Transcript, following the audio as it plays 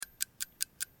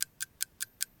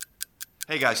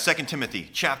Hey guys, 2 Timothy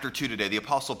chapter 2 today. The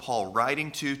Apostle Paul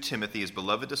writing to Timothy, his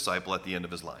beloved disciple, at the end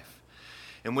of his life.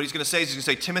 And what he's going to say is, he's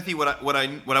going to say, Timothy, what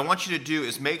I want you to do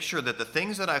is make sure that the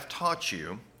things that I've taught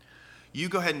you, you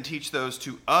go ahead and teach those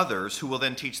to others who will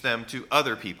then teach them to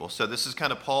other people. So this is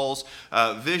kind of Paul's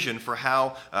vision for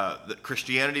how the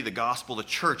Christianity, the gospel, the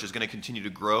church is going to continue to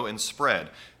grow and spread.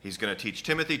 He's going to teach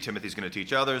Timothy. Timothy's going to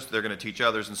teach others. They're going to teach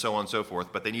others, and so on and so forth.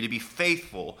 But they need to be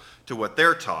faithful to what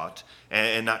they're taught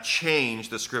and not change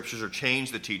the scriptures or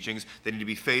change the teachings. They need to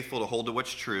be faithful to hold to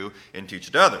what's true and teach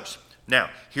it to others. Now,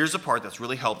 here's a part that's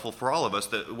really helpful for all of us,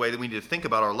 the way that we need to think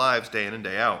about our lives day in and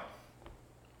day out.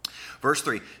 Verse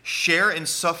 3, share in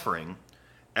suffering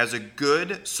as a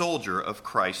good soldier of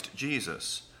Christ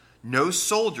Jesus. No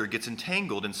soldier gets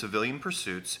entangled in civilian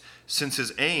pursuits, since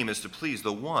his aim is to please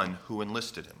the one who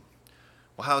enlisted him.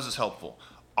 Well, how is this helpful?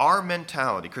 Our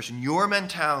mentality, Christian, your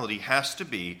mentality has to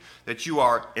be that you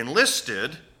are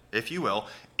enlisted, if you will,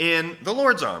 in the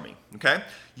Lord's army, okay?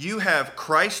 You have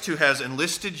Christ who has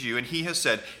enlisted you, and he has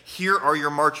said, here are your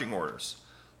marching orders.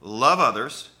 Love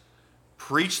others,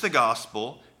 preach the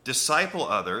gospel, disciple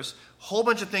others, whole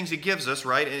bunch of things he gives us,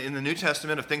 right, in the New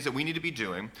Testament of things that we need to be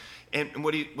doing. And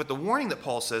what the warning that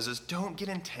Paul says is, don't get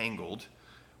entangled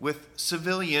with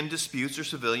civilian disputes or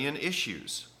civilian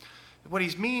issues. What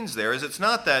he means there is it's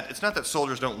not that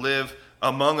soldiers don't live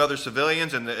among other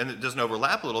civilians and it doesn't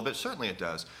overlap a little bit. Certainly it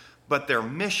does. But their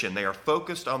mission, they are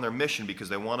focused on their mission because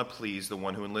they want to please the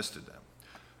one who enlisted them.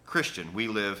 Christian, we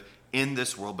live in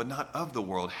this world, but not of the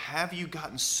world. Have you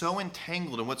gotten so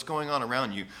entangled in what's going on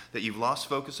around you that you've lost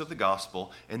focus of the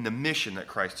gospel and the mission that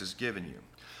Christ has given you?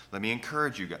 Let me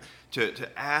encourage you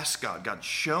to ask God,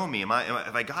 show me, have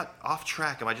I got off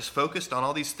track? Am I just focused on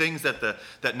all these things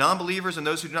that non-believers and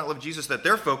those who do not love Jesus, that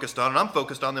they're focused on, and I'm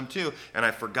focused on them too, and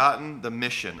I've forgotten the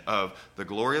mission of the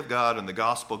glory of God and the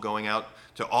gospel going out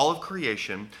to all of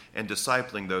creation and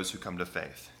discipling those who come to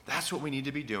faith. That's what we need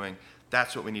to be doing.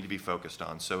 That's what we need to be focused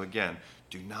on. So again,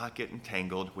 do not get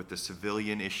entangled with the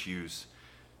civilian issues.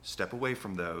 Step away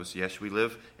from those. Yes, we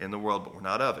live in the world, but we're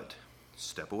not of it.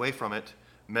 Step away from it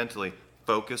mentally.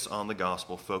 Focus on the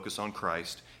gospel. Focus on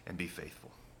Christ and be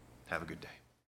faithful. Have a good day.